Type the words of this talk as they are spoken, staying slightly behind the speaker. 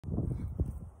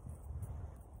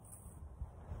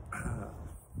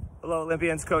Hello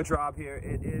Olympians, Coach Rob here.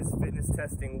 It is fitness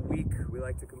testing week. We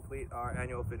like to complete our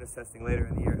annual fitness testing later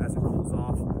in the year as it cools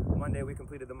off. Monday we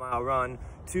completed the mile run.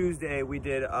 Tuesday we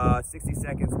did 60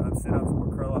 seconds of sit-ups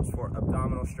or curl-ups for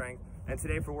abdominal strength. And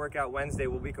today for workout Wednesday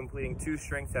we'll be completing 2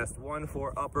 strength tests, one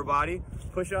for upper body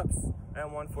push-ups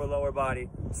and one for lower body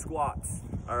squats.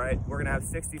 All right, we're gonna have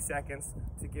 60 seconds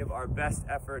to give our best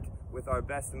effort with our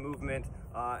best movement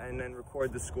and then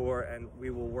record the score, and we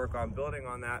will work on building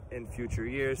on that in future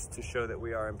years to show that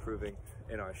we are improving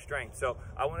in our strength. So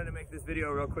I wanted to make this video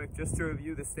real quick just to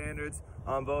review the standards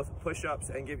on both push-ups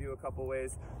and give you a couple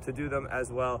ways to do them,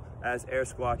 as well as air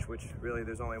squats, which really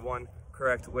there's only one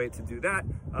correct way to do that.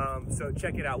 So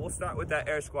check it out. We'll start with that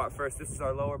air squat first. This is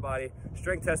our lower body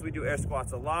strength test. We do air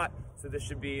squats a lot, so this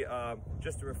should be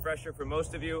just a refresher for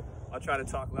most of you. I'll try to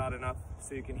talk loud enough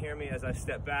so you can hear me as I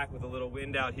step back with a little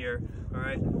wind out here. All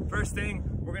right, first thing,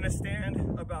 we're gonna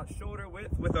stand about shoulder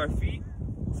width with our feet.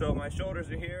 So my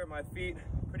shoulders are here, my feet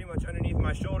pretty much underneath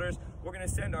my shoulders. We're gonna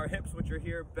send our hips, which are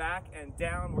here, back and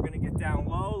down. We're gonna get down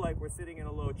low like we're sitting in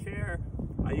a low chair.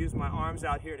 I use my arms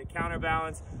out here to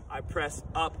counterbalance. I press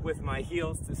up with my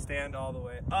heels to stand all the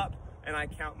way up, and I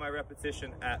count my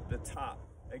repetition at the top.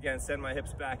 Again, send my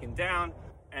hips back and down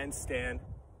and stand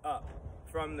up.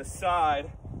 From the side,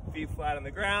 feet flat on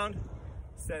the ground,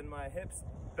 send my hips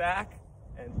back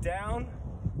and down,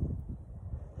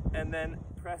 and then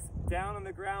press down on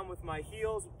the ground with my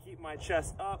heels, keep my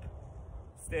chest up,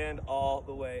 stand all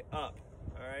the way up.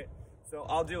 All right, so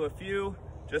I'll do a few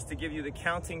just to give you the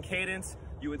counting cadence.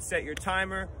 You would set your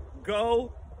timer,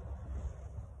 go.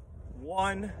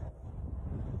 1,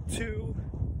 2,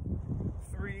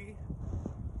 3,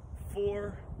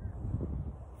 4,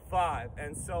 5,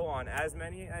 and so on. As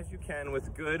many as you can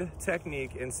with good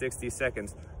technique in 60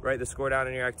 seconds. Write the score down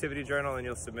in your activity journal and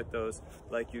you'll submit those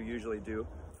like you usually do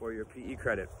for your PE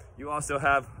credit. You also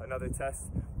have another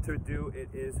test to do. It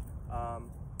is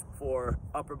for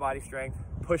upper body strength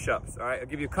push-ups. All right, I'll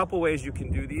give you a couple ways you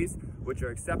can do these, which are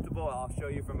acceptable. I'll show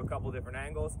you from a couple different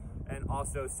angles. And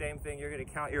also, same thing, you're gonna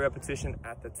count your repetition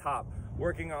at the top.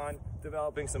 Working on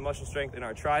developing some muscle strength in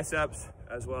our triceps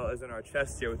as well as in our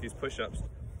chest here with these push-ups.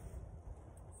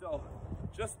 So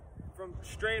just from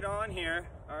straight on here,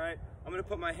 all right, I'm gonna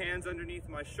put my hands underneath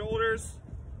my shoulders,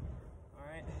 all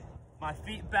right, my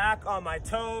feet back on my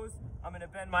toes. I'm gonna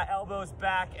bend my elbows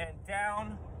back and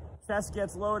down. Chest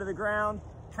gets low to the ground,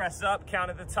 press up, count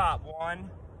at the top.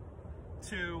 1,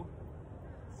 2,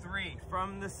 3.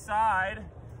 From the side,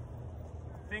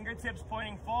 fingertips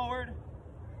pointing forward,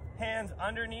 hands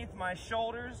underneath my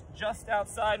shoulders, just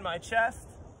outside my chest.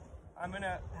 I'm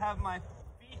gonna have my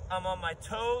feet, I'm on my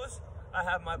toes, I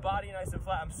have my body nice and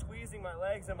flat. I'm squeezing my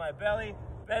legs and my belly,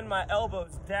 bend my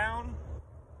elbows down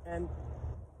and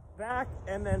back,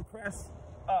 and then press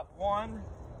up. 1,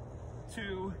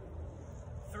 2,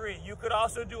 3. You could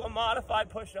also do a modified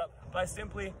push-up by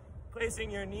simply placing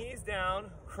your knees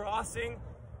down, crossing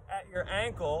at your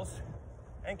ankles,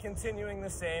 and continuing the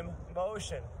same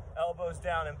motion. Elbows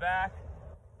down and back,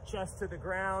 chest to the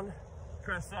ground,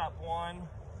 press up. 1,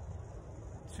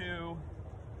 2,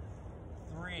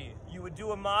 3. You would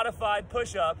do a modified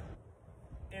push-up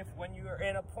if when you are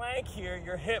in a plank here,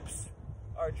 your hips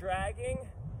are dragging.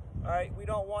 All right, we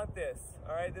don't want this.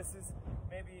 All right, this is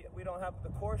maybe we don't have the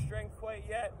core strength quite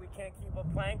yet. We can't keep a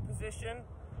plank position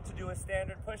to do a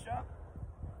standard push-up.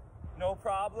 No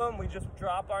problem. We just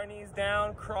drop our knees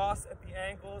down, cross at the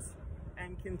ankles,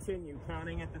 and continue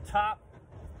counting at the top.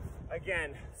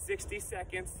 Again, 60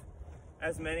 seconds,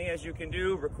 as many as you can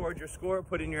do. Record your score,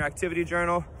 put in your activity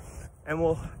journal, and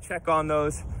we'll check on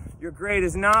those. Your grade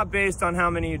is not based on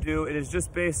how many you do. It is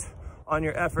just based on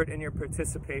your effort and your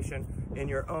participation in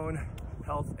your own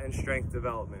health and strength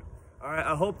development. All right,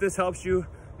 I hope this helps you.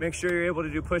 Make sure you're able to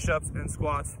do push-ups and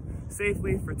squats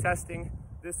safely for testing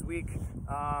this week.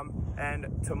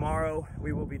 And tomorrow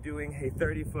we will be doing a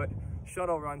 30-foot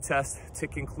shuttle run test to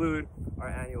conclude our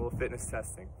annual fitness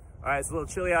testing. All right, it's a little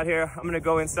chilly out here. I'm gonna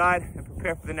go inside and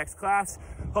prepare for the next class.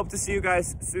 Hope to see you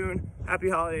guys soon. Happy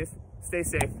holidays. Stay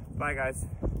safe. Bye, guys.